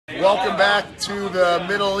Welcome back to the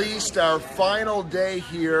Middle East, our final day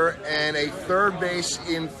here, and a third base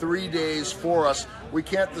in 3 days for us. We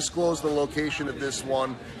can't disclose the location of this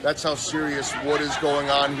one. That's how serious what is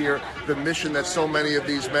going on here. The mission that so many of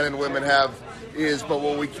these men and women have is, but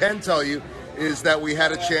what we can tell you is that we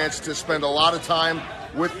had a chance to spend a lot of time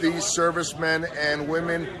with these servicemen and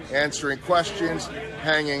women, answering questions,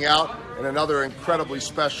 hanging out, and another incredibly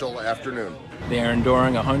special afternoon. They are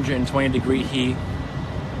enduring 120-degree heat,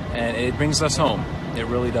 and it brings us home. It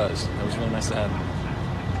really does. It was really nice to have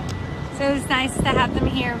them. So it was nice to have them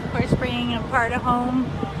here, of course, bringing a part of home.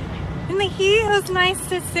 In the heat, it was nice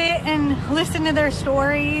to sit and listen to their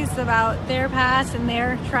stories about their past and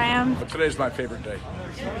their triumph. But today's my favorite day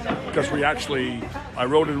because I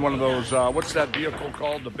rode in one of those, what's that vehicle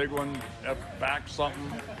called? The big one, F-back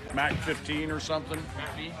something, Mac 15 or something?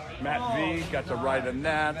 Matt V, got to ride in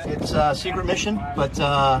that. It's a secret mission, but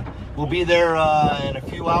we'll be there in a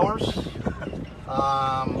few hours.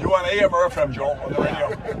 You want AM or FM, Joel, on the radio?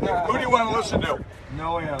 Who do you want to listen to?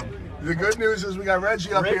 No AM. The good news is we got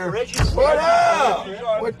Reggie up here. What up?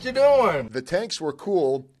 What you doing? The tanks were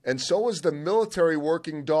cool, and so was the military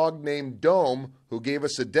working dog named Dome, who gave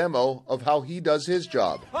us a demo of how he does his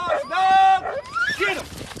job. Get him!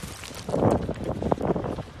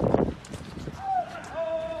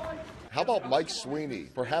 How about Mike Sweeney,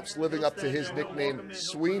 perhaps living up to his nickname,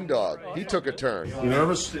 Sween Dog? He took a turn. You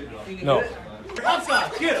nervous? No. Hot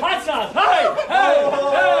sauce! Get it! Hot sauce! Hey! Hey!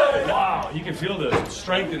 Hey! Wow, you can feel the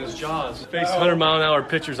strength in his jaws. Face 100-mile-an-hour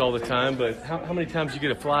pitchers all the time, but how many times you get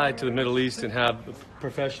to fly to the Middle East and have a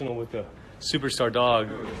professional with a superstar dog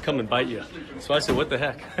come and bite you? So I said, what the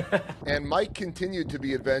heck? And Mike continued to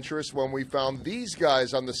be adventurous when we found these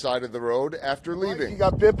guys on the side of the road after leaving. Mike, you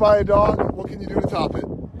got bit by a dog. What can you do to top it?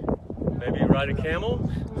 Maybe ride a camel?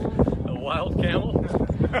 A wild camel?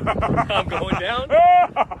 I'm going down?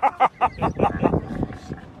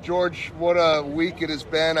 George, what a week it has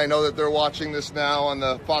been. I know that they're watching this now on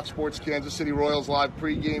the Fox Sports Kansas City Royals live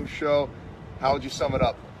pregame show. How would you sum it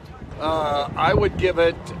up? I would give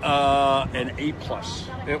it an A+.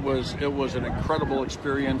 It was an incredible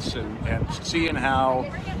experience, and seeing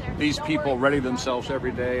how these people ready themselves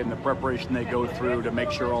every day and the preparation they go through to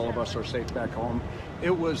make sure all of us are safe back home.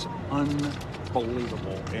 It was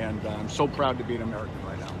unbelievable, and I'm so proud to be an American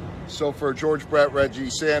right now. So for George Brett, Reggie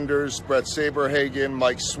Sanders, Brett Saberhagen,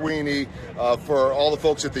 Mike Sweeney, for all the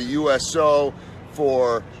folks at the USO,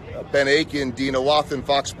 for Ben Aiken, Dina Wathen,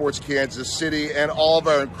 Fox Sports Kansas City, and all of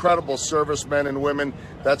our incredible servicemen and women,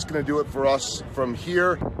 that's going to do it for us from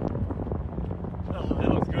here. Oh, that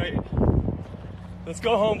was great. Let's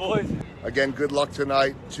go home, boys. Again, good luck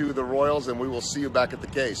tonight to the Royals, and we will see you back at the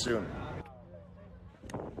K soon.